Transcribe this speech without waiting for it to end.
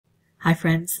Hi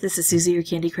friends, this is Suzy, your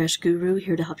Candy Crush guru,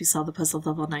 here to help you solve the puzzle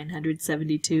level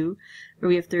 972, where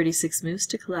we have 36 moves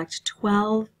to collect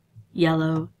 12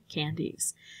 yellow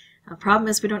candies. The problem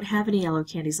is we don't have any yellow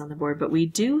candies on the board, but we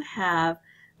do have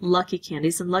lucky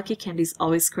candies, and lucky candies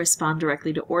always correspond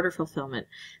directly to order fulfillment.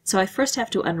 So I first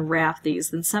have to unwrap these,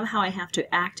 then somehow I have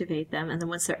to activate them, and then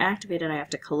once they're activated I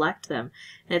have to collect them.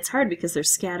 And it's hard because they're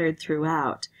scattered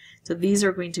throughout. So these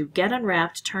are going to get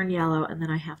unwrapped, turn yellow, and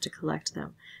then I have to collect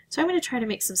them. So I'm going to try to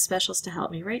make some specials to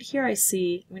help me. Right here I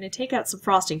see, I'm going to take out some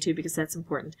frosting too because that's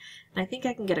important. And I think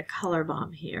I can get a color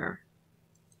bomb here.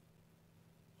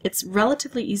 It's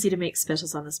relatively easy to make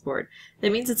specials on this board.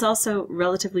 That means it's also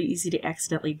relatively easy to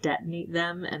accidentally detonate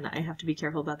them, and I have to be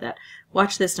careful about that.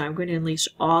 Watch this now. I'm going to unleash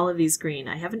all of these green.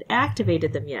 I haven't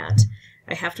activated them yet.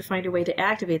 I have to find a way to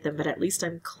activate them, but at least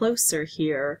I'm closer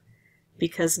here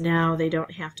because now they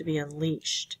don't have to be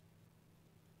unleashed.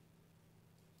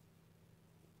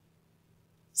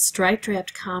 Striped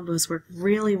wrapped combos work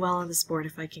really well on this board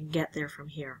if I can get there from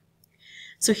here.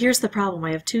 So here's the problem.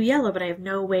 I have two yellow, but I have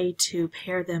no way to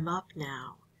pair them up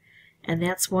now. And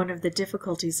that's one of the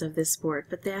difficulties of this board,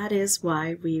 but that is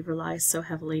why we rely so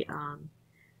heavily on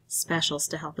specials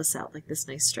to help us out, like this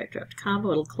nice striped wrapped combo.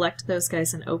 It'll collect those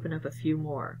guys and open up a few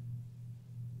more.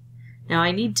 Now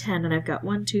I need 10, and I've got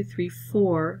 1, 2, 3,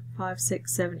 4, 5,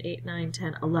 6, 7, 8, 9,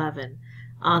 10, 11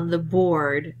 on the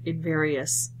board in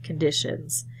various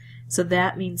conditions. So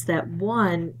that means that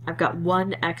I've got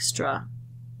one extra.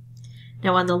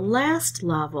 Now on the last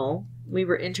level, we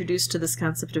were introduced to this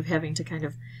concept of having to kind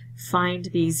of find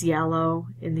these yellow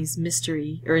in these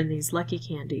mystery, or in these lucky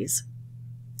candies.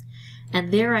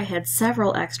 And there I had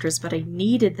several extras, but I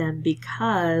needed them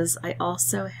because I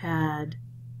also had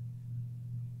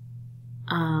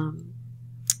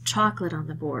chocolate on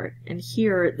the board. And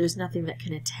here, there's nothing that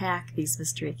can attack these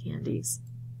mystery candies.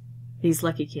 These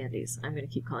lucky candies. I'm going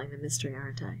to keep calling them mystery,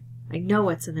 aren't I? I know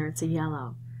what's in there. It's a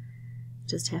yellow.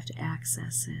 Just have to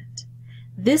access it.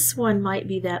 This one might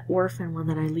be that orphan one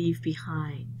that I leave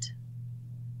behind.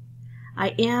 I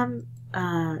am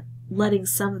letting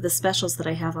some of the specials that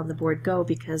I have on the board go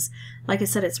because, like I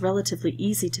said, it's relatively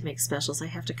easy to make specials. I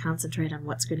have to concentrate on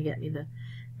what's going to get me the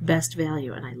best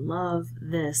value, and I love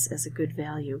this as a good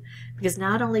value because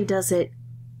not only does it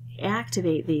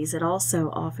activate these, it also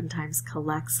oftentimes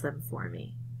collects them for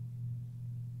me.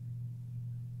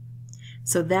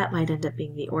 So that might end up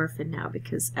being the orphan now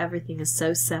because everything is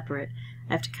so separate,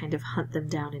 I have to kind of hunt them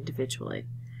down individually.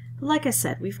 But like I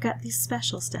said, we've got these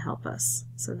specials to help us.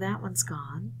 So that one's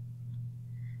gone.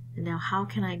 And now how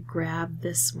can I grab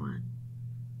this one?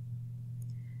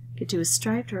 I could do a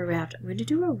striped or a wrapped. I'm going to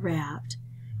do a wrapped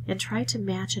and try to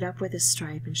match it up with a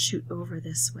stripe and shoot over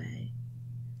this way.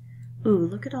 Ooh,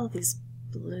 look at all these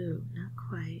blue. Not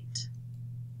quite.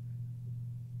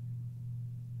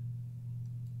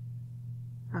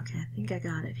 Okay, I think I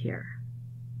got it here.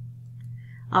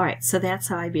 Alright, so that's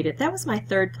how I beat it. That was my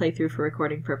third playthrough for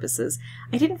recording purposes.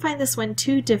 I didn't find this one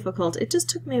too difficult. It just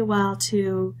took me a while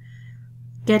to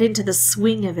get into the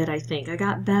swing of it, I think. I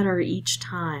got better each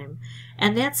time.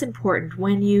 And that's important.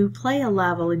 When you play a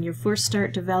level and you first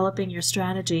start developing your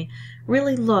strategy,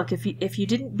 really look. If you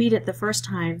didn't beat it the first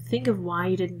time, think of why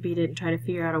you didn't beat it and try to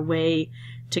figure out a way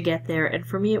to get there. And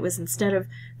for me, it was instead of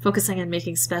focusing on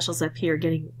making specials up here,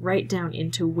 getting right down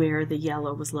into where the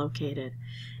yellow was located.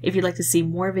 If you'd like to see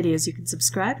more videos, you can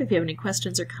subscribe. If you have any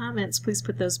questions or comments, please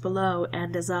put those below.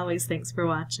 And as always, thanks for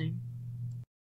watching.